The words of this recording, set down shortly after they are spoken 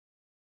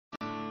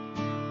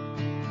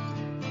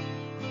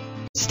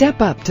Step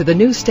up to the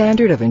new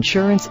standard of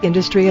insurance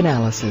industry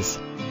analysis.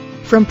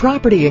 From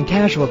property and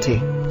casualty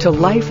to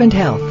life and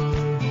health,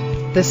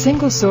 the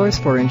single source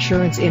for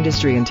insurance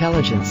industry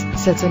intelligence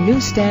sets a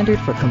new standard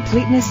for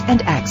completeness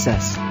and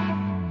access.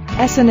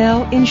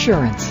 Snl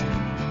Insurance.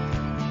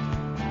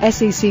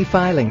 SEC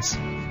filings,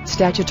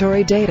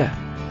 statutory data,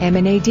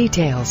 M&A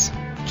details,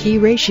 key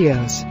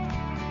ratios.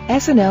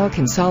 Snl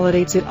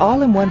consolidates it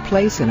all in one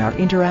place in our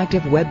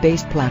interactive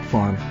web-based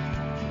platform.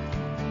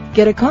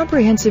 Get a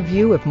comprehensive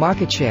view of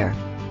market share.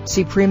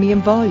 See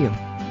premium volume,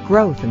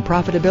 growth and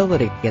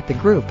profitability at the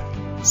group,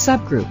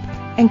 subgroup,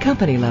 and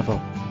company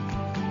level.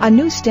 A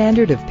new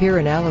standard of peer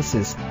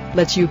analysis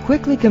lets you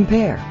quickly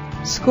compare,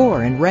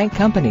 score, and rank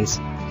companies,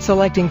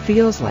 selecting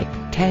fields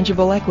like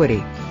tangible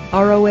equity,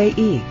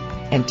 ROAE,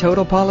 and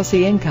total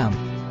policy income.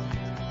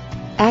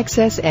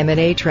 Access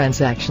M&A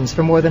transactions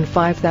for more than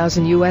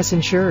 5,000 U.S.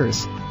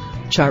 insurers.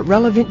 Chart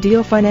relevant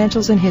deal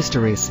financials and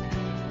histories.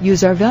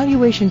 Use our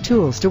valuation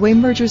tools to weigh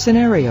merger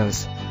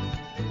scenarios.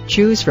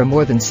 Choose from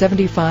more than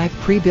 75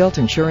 pre-built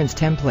insurance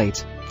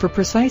templates for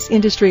precise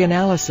industry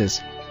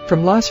analysis,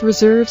 from loss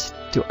reserves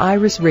to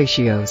IRIS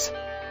ratios.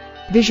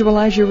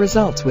 Visualize your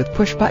results with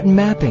push-button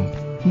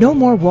mapping. No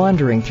more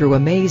wandering through a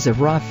maze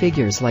of raw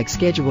figures like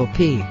Schedule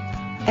P.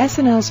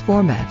 Snl's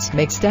formats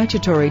make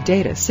statutory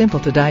data simple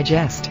to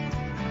digest.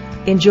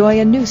 Enjoy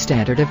a new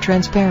standard of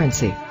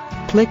transparency.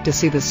 Click to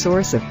see the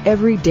source of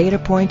every data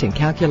point and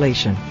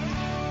calculation.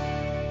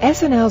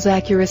 Snl's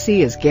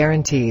accuracy is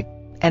guaranteed,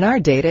 and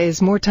our data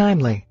is more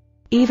timely.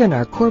 Even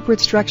our corporate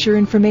structure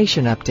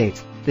information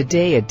updates the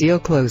day a deal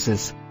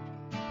closes.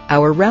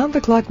 Our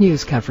round-the-clock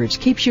news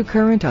coverage keeps you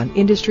current on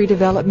industry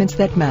developments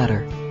that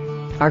matter.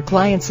 Our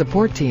client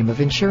support team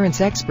of insurance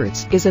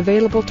experts is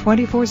available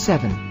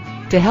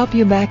 24/7 to help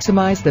you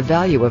maximize the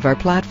value of our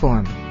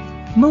platform.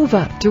 Move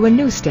up to a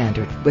new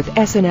standard with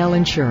Snl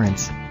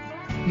Insurance,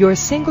 your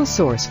single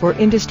source for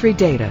industry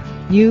data,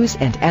 news,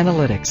 and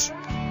analytics.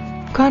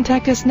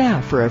 Contact us now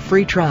for a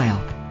free trial.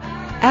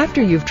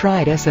 After you've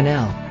tried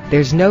Snl,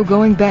 there's no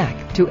going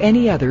back to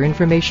any other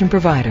information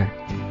provider.